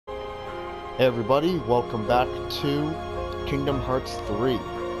Hey everybody, welcome back to Kingdom Hearts 3.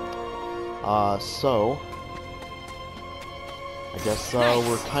 So I guess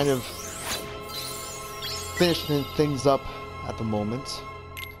we're kind of finishing things up at the moment.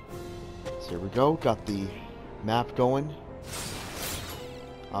 So here we go, got the map going.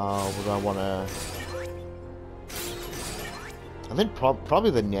 We're gonna wanna... I think probably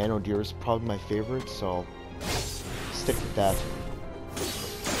the Nano Deer is probably my favorite, so I'll stick with that.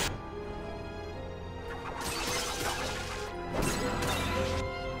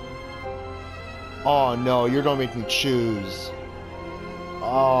 Oh no, you're gonna make me choose.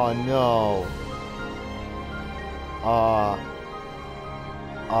 Oh no.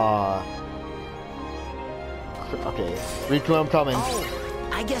 Okay, Riku, I'm coming. Oh,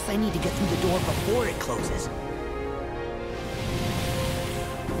 I guess I need to get through the door before it closes.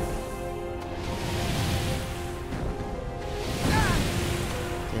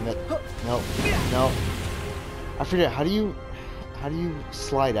 Damn it. No, no. I forget, how do you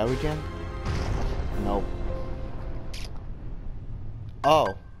slide out again? No.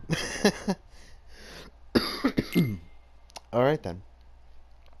 Oh. Alright then.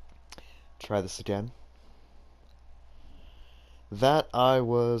 Try this again. That I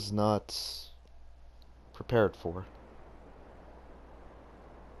was not prepared for.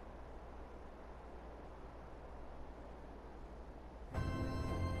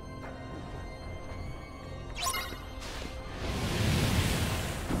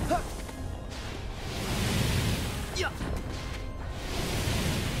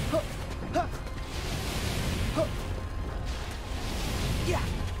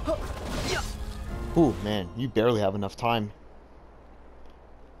 Ooh, man, you barely have enough time.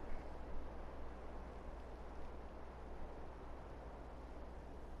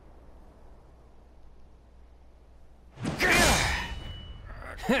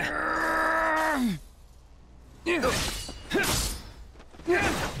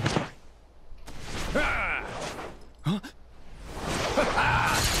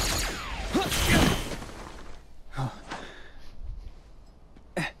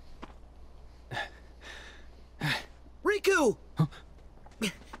 Riku!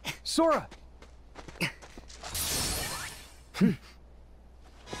 Sora!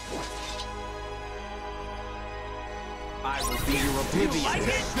 I will be your oblivion.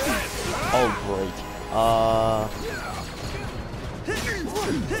 Oh, great.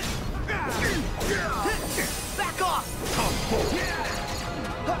 Back off!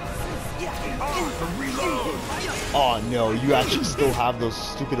 Oh no, you actually still have those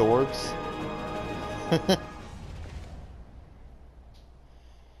stupid orbs?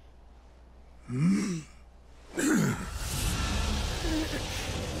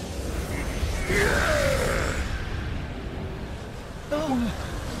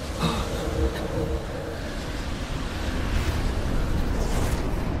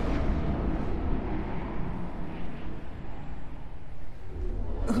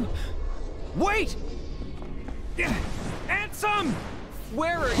 Wait! Ansem!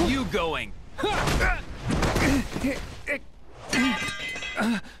 Where are you going?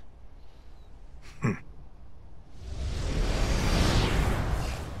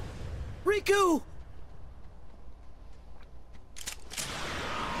 Riku!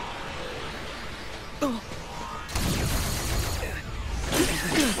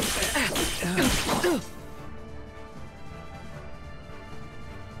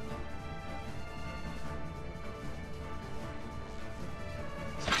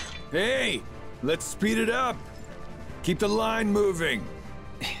 Hey, let's speed it up. Keep the line moving.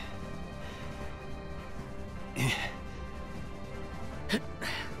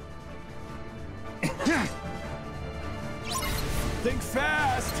 Think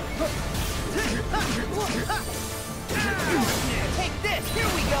fast. Take this! Here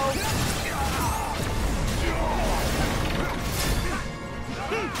we go!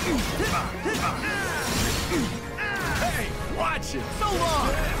 Hey, watch it. So long!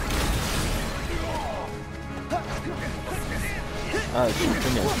 Alright,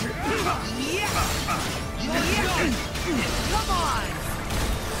 come here. Yeah! Come on!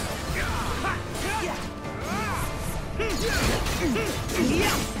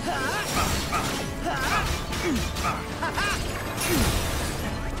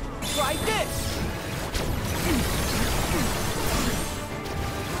 Try this!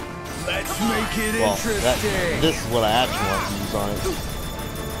 Let's make it Well, interesting. this is what I actually want to use on it.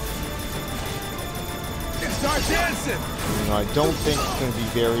 Start dancing. You know, I don't think it's going to be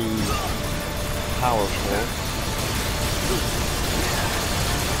very powerful.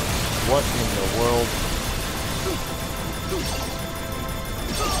 What in the world?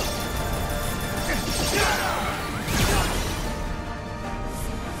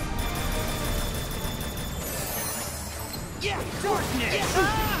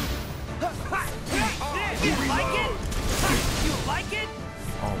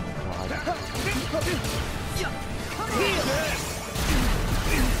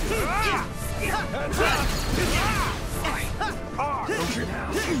 Don't you now?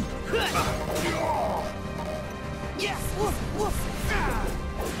 Yes! Woof, woof.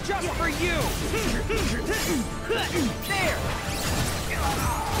 Just for you! There!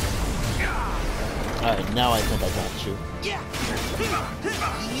 Alright, now I think I got you. Yeah!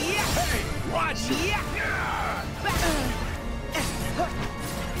 Yeah! Hey, watch it! Yeah!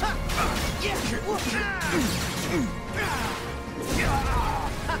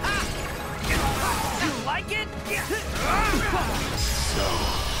 You like it? So,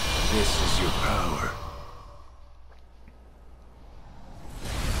 this is your power.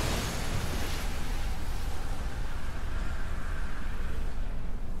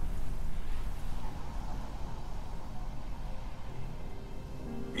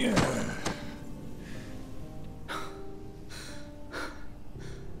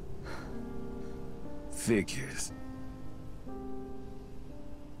 Figures.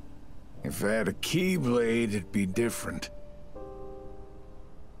 If I had a keyblade, it'd be different.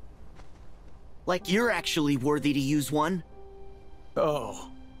 Like you're actually worthy to use one? Oh.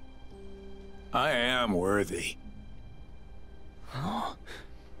 I am worthy.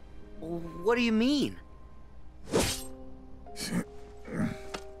 What do you mean?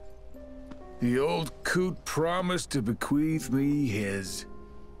 The old coot promised to bequeath me his.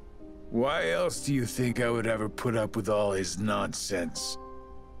 Why else do you think I would ever put up with all his nonsense?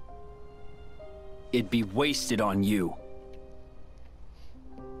 It'd be wasted on you.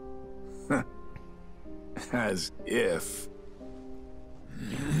 As if.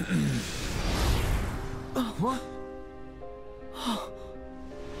 What?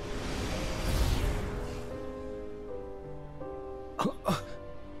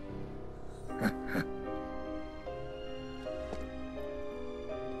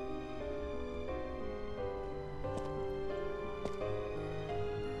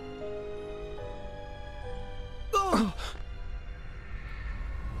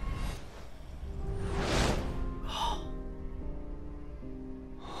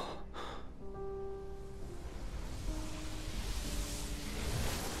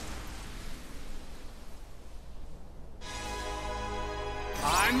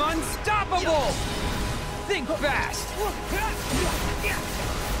 I'm unstoppable! Think fast!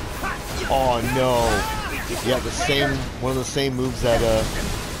 Oh no. Yeah, the same, one of the same moves that,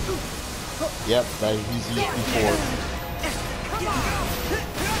 yep, that he's used before.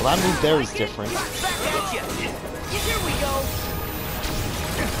 Well, that move there is different. Back at you! Here we go!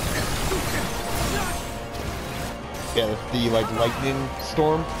 Yeah, the, like, lightning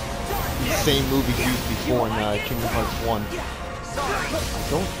storm. Same move he used before in, Kingdom Hearts 1. I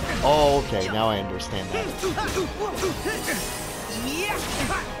don't... Oh, okay, now I understand that. Yeah!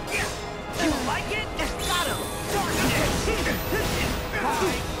 You like it? Got him! Darkness!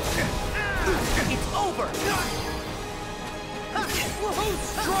 It's over! Who's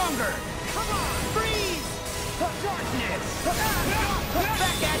stronger? Come on! Freeze! Darkness!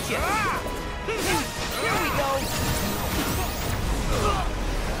 Back at you! Here we go!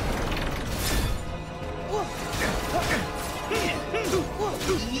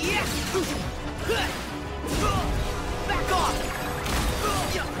 Yeah! Back off!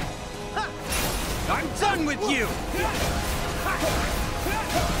 I'm done with you!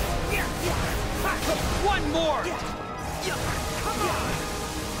 One more! Come on!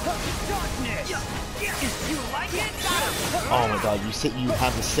 Darkness! You like it? Got him! Oh my god, you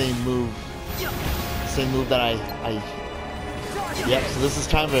have the same move that I yep, so this is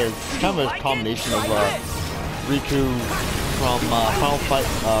kind of a combination of Riku from Final Fight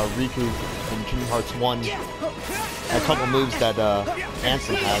Riku from Kingdom Hearts 1. A couple moves that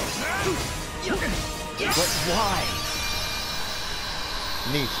Ansem has. But why?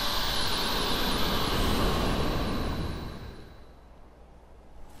 Neat.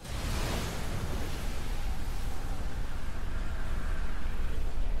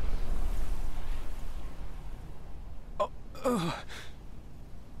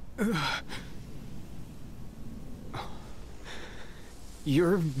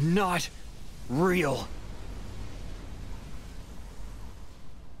 You're not real.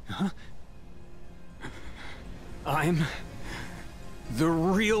 Huh? I'm the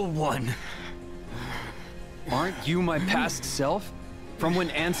real one. Aren't you my past self? From when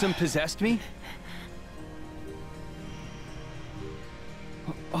Ansem possessed me?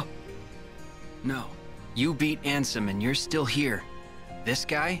 Oh. No. You beat Ansem and you're still here. This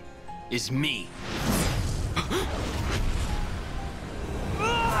guy is me.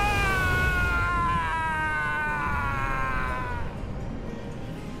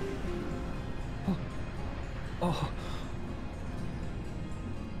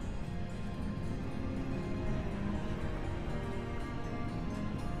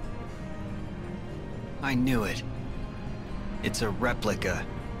 I knew it. It's a replica.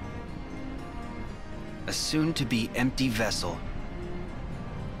 A soon-to-be empty vessel.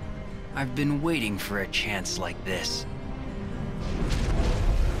 I've been waiting for a chance like this.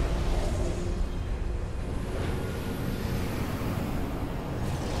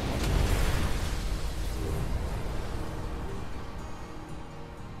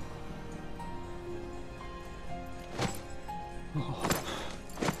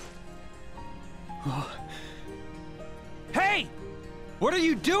 Hey! What are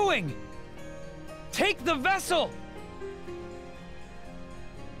you doing? Take the vessel!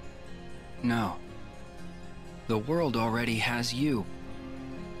 No. The world already has you.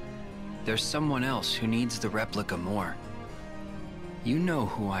 There's someone else who needs the replica more. You know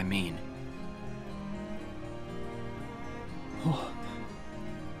who I mean. Oh.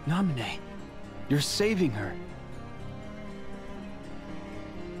 Namine, you're saving her.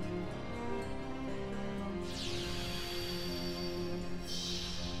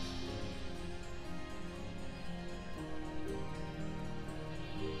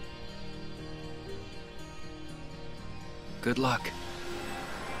 Good luck.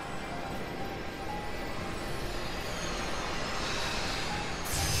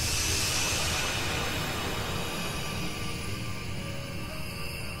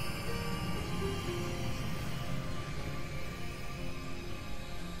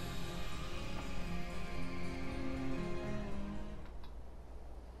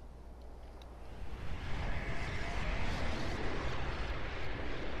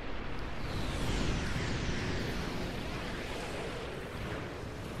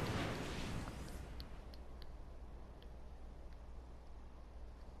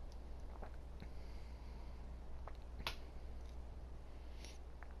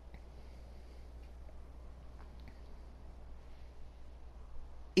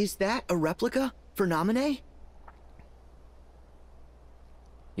 Is that a replica for Namine?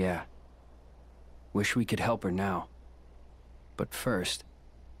 Yeah. Wish we could help her now. But first,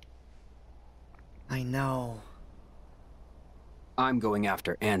 I know. I'm going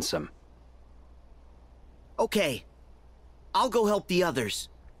after Ansem. Okay. I'll go help the others.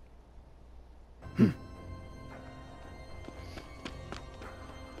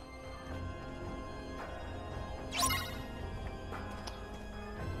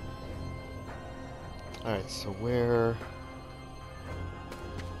 Alright, so where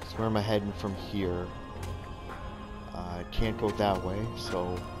am I heading from here? I can't go that way,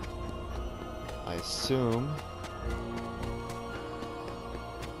 so I assume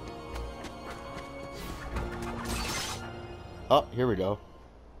oh, here we go.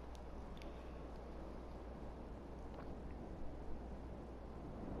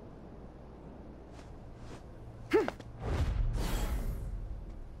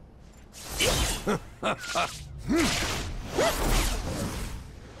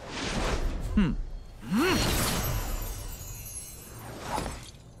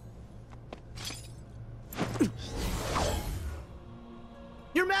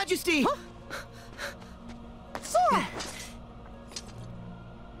 Your Majesty! Huh? Sora!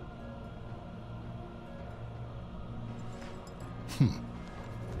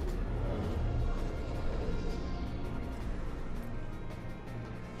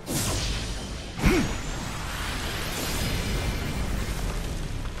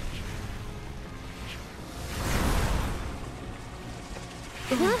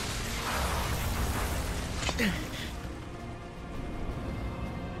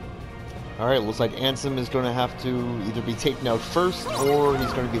 Alright, looks like Ansem is going to have to either be taken out first or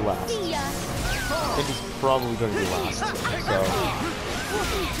he's going to be last. I think he's probably going to be last. So.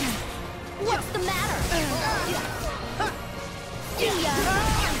 What's the matter? See ya!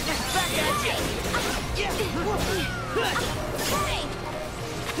 Back at you! Hey!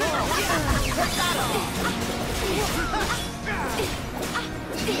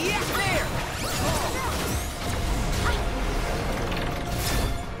 Yeah, there!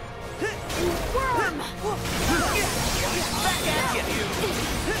 Worm! Back at you!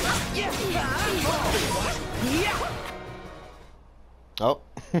 Oh.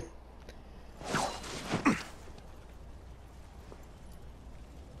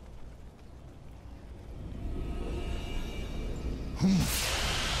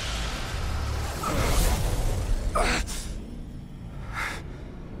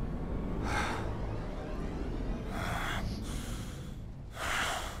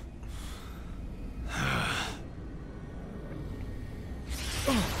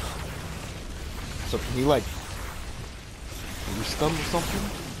 So can he like release them or something?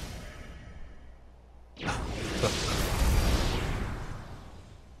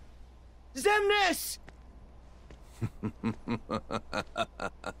 Xemnas!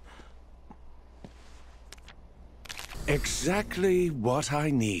 Exactly what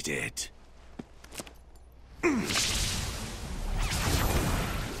I needed.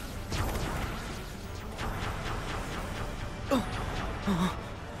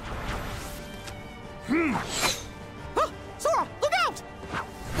 Sora, look out!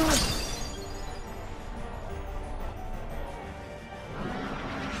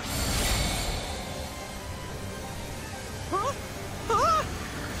 Huh? Huh?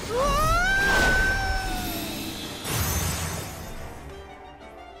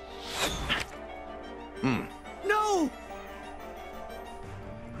 No!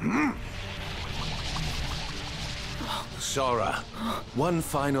 Sora, one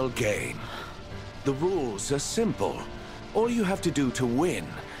final game. The rules are simple. All you have to do to win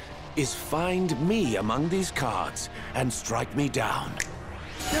is find me among these cards and strike me down.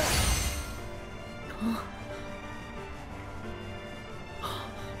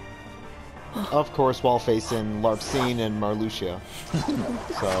 Of course, while facing Larpsine and Marluxia.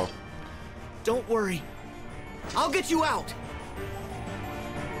 So, Don't worry. I'll get you out.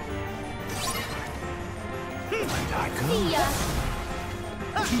 See ya.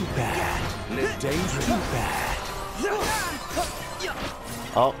 Too bad. Live dangerous. Too bad.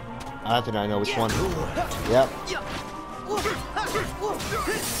 oh, I think I know which one. Yep.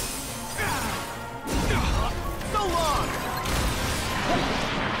 So long!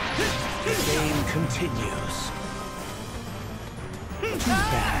 The game continues. Too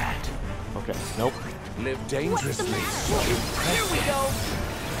bad. Okay. Nope. Live dangerously. Here we go!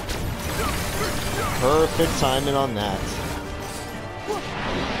 Perfect timing on that.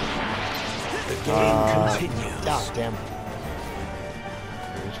 The game continues. God damn.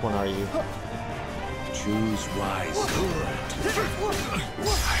 Which one are you? Choose wisely.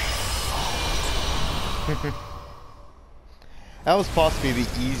 That was possibly the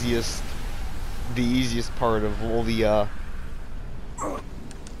easiest part of all the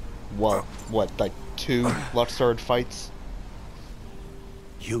what, like 2 Luxord fights?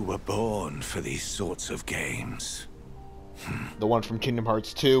 You were born for these sorts of games. The one from Kingdom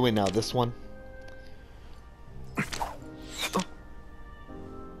Hearts 2 and now this one.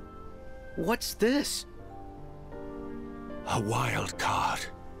 What's this? A wild card.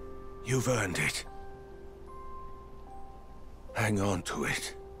 You've earned it. Hang on to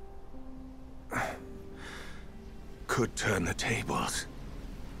it. Could turn the tables.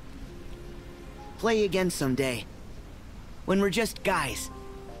 Play again someday. When we're just guys.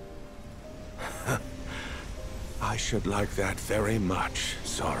 I should like that very much,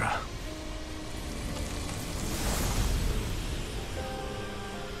 Sora.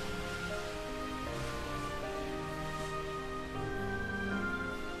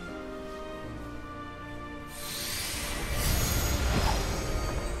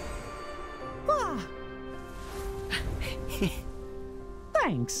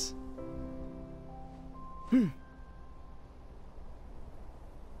 Thanks.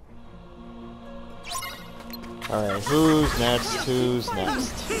 Alright, who's next? Who's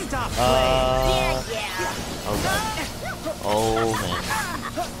next? Stop Okay. Oh man.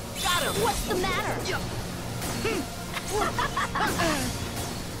 Got him! What's the matter?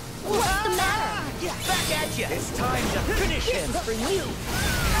 What's the matter? Back at you! It's time to finish him! For you!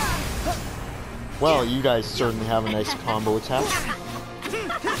 Well, you guys certainly have a nice combo attack.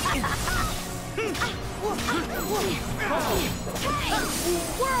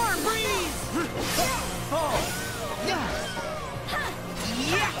 Worm! Freeze! Oh! Yeah!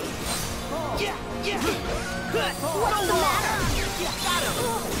 Good! What's the matter? Got him!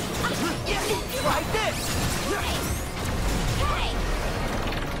 Try this! Hey!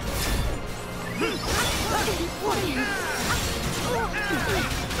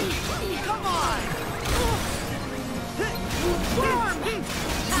 Come on! Worm!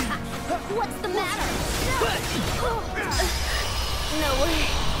 What's the matter? No way.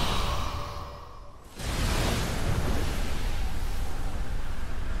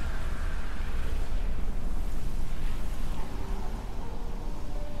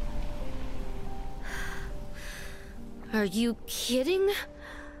 Are you kidding?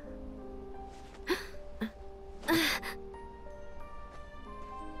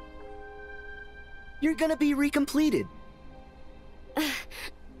 You're gonna be recompleted.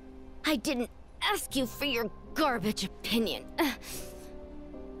 I didn't ask you for your garbage opinion.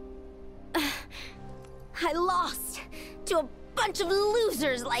 I lost to a bunch of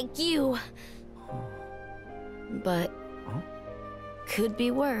losers like you. But could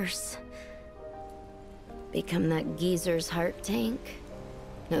be worse. Become that geezer's heart tank?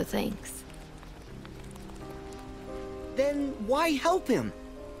 No thanks. Then why help him?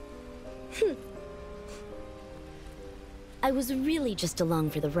 I was really just along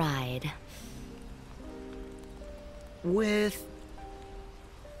for the ride. With...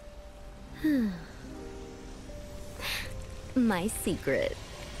 My secret.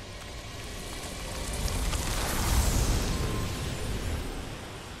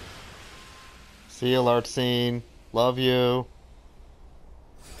 See you, Lartzine. Love you.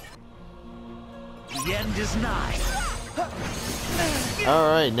 The end is nigh.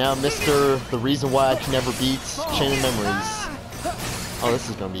 Alright, now Mr. The reason why I can never beat Chain of Memories. Oh, this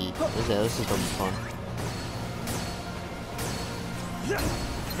is gonna be... Yeah, this is gonna be fun.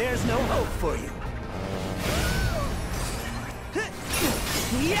 There's no hope for you.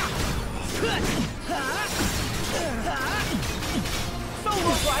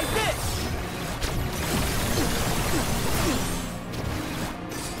 Solo like this.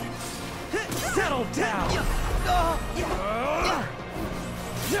 Settle down!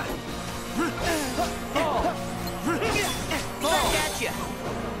 Back at ya.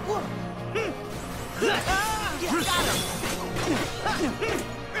 Got him.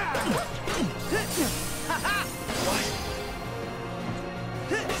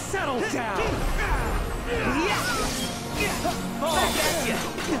 Settle down!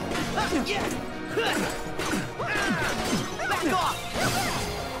 Back at ya. Back off.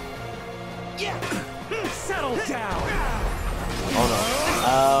 Settle down! Oh no.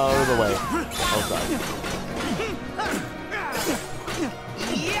 Out of the way. Oh god.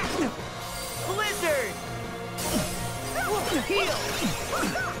 Blizzard. Heal.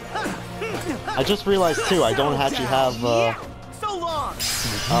 I just realized too, I don't actually have So long.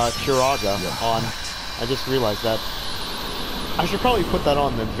 Kiraga on. I just realized that. I should probably put that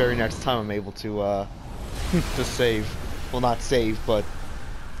on the very next time I'm able to to save. Well, not save, but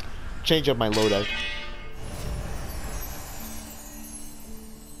change up my loadout.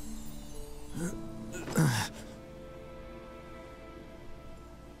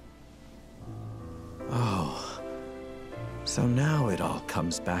 Oh, so now it all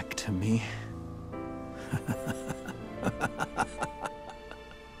comes back to me.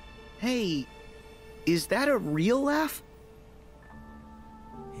 Hey, is that a real laugh?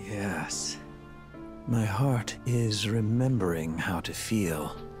 Yes. My heart is remembering how to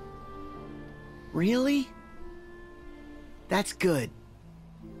feel. Really? That's good.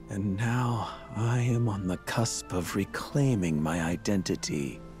 And now I am on the cusp of reclaiming my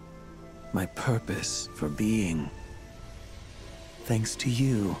identity, my purpose for being. Thanks to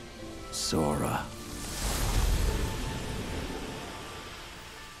you, Sora.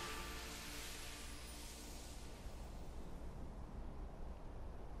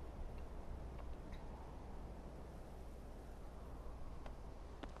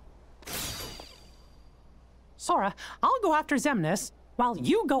 Sora, I'll go after Xemnas, while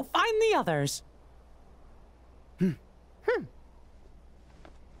you go find the others.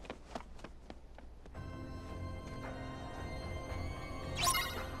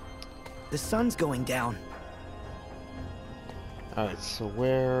 The sun's going down. Alright, so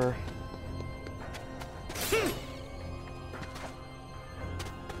where...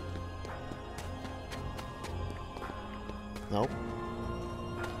 Nope.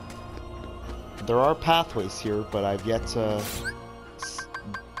 There are pathways here, but I've yet to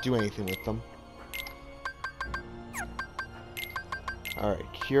do anything with them.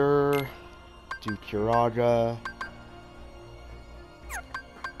 Alright, Cure. Do Kiraga.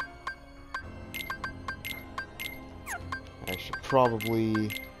 I should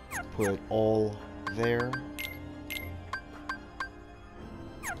probably put it all there.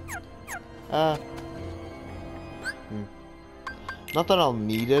 Not that I'll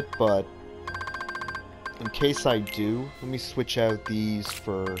need it, but in case I do, let me switch out these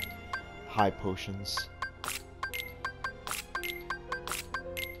for high potions.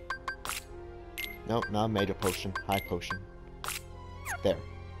 Nope, not made a potion. High potion. There.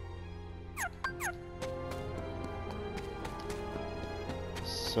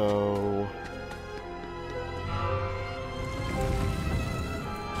 So...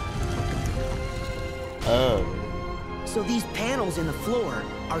 Oh. So these panels in the floor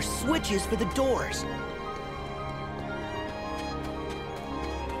are switches for the doors.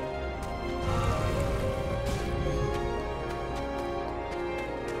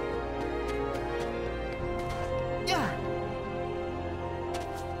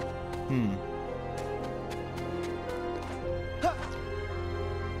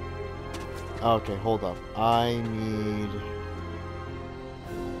 Okay, hold up. I need...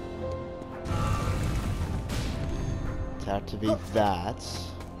 to activate that.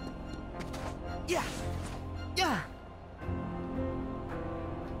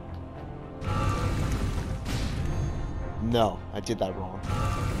 No, I did that wrong.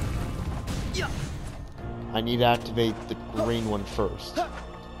 I need to activate the green one first.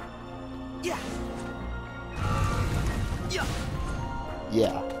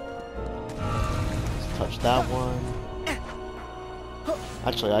 Yeah. Let's touch that one.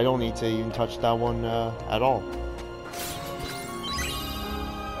 Actually, I don't need to even touch that one at all.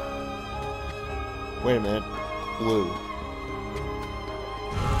 Wait a minute. Blue.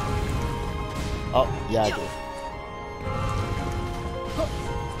 Oh, yeah, I do.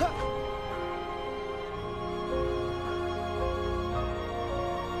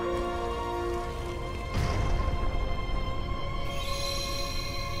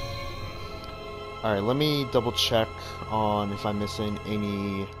 Alright, let me double check on if I'm missing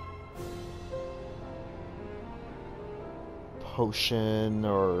any potion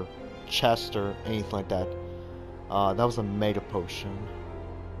or chest or anything like that. That was a mega potion.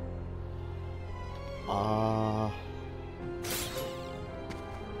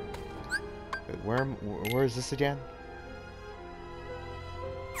 Where is this again?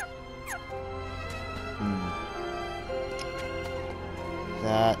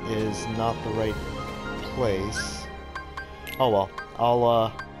 That is not the right place. Oh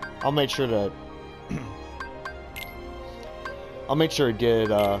well, I'll make sure to I'll make sure to get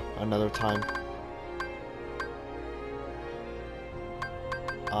it another time.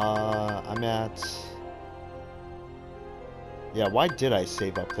 I'm at, yeah, why did I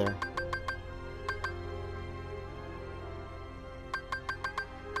save up there?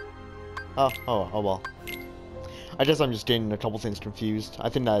 Oh well. I guess I'm just getting a couple things confused. I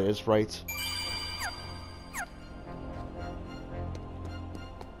think that is right.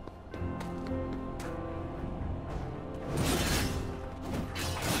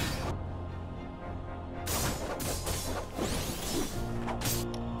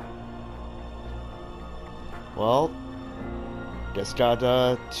 Well, guess got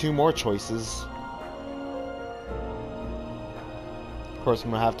 2 more choices. Of course, I'm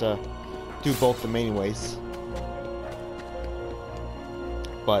gonna have to do both of them anyways.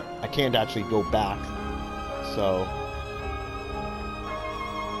 But I can't actually go back, so,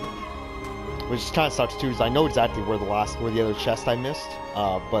 which kind of sucks too, because I know exactly where the other chest I missed,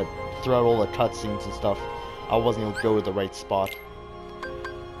 but throughout all the cutscenes and stuff, I wasn't able to go to the right spot.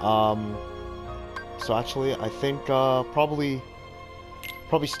 So actually, I think probably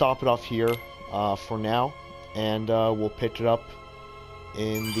stop it off here for now, and we'll pick it up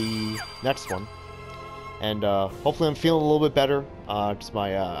in the next one. And hopefully I'm feeling a little bit better. Just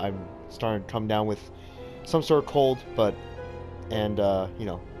I'm starting to come down with some sort of cold, but you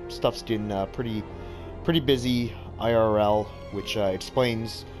know, stuff's getting pretty busy IRL, which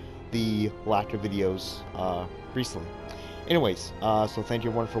explains the lack of videos recently. Anyways, so thank you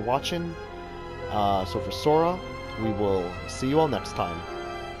everyone for watching. So for Sora, we will see you all next time.